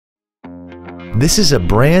This is a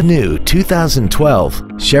brand new 2012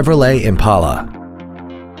 Chevrolet Impala.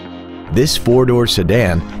 This four-door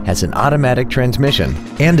sedan has an automatic transmission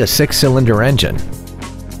and a six-cylinder engine.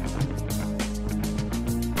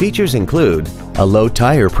 Features include a low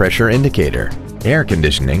tire pressure indicator, air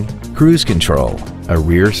conditioning, cruise control, a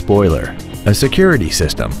rear spoiler, a security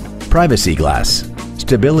system, privacy glass,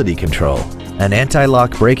 stability control, an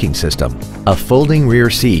anti-lock braking system, a folding rear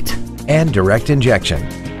seat, and direct injection.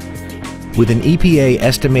 With an EPA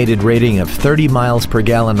estimated rating of 30 miles per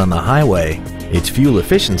gallon on the highway, its fuel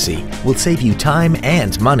efficiency will save you time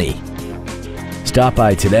and money. Stop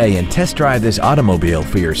by today and test drive this automobile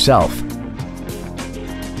for yourself.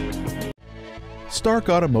 Stark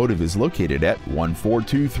Automotive is located at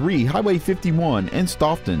 1423 Highway 51 in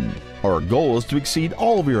Stoughton. Our goal is to exceed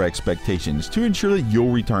all of your expectations to ensure that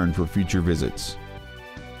you'll return for future visits.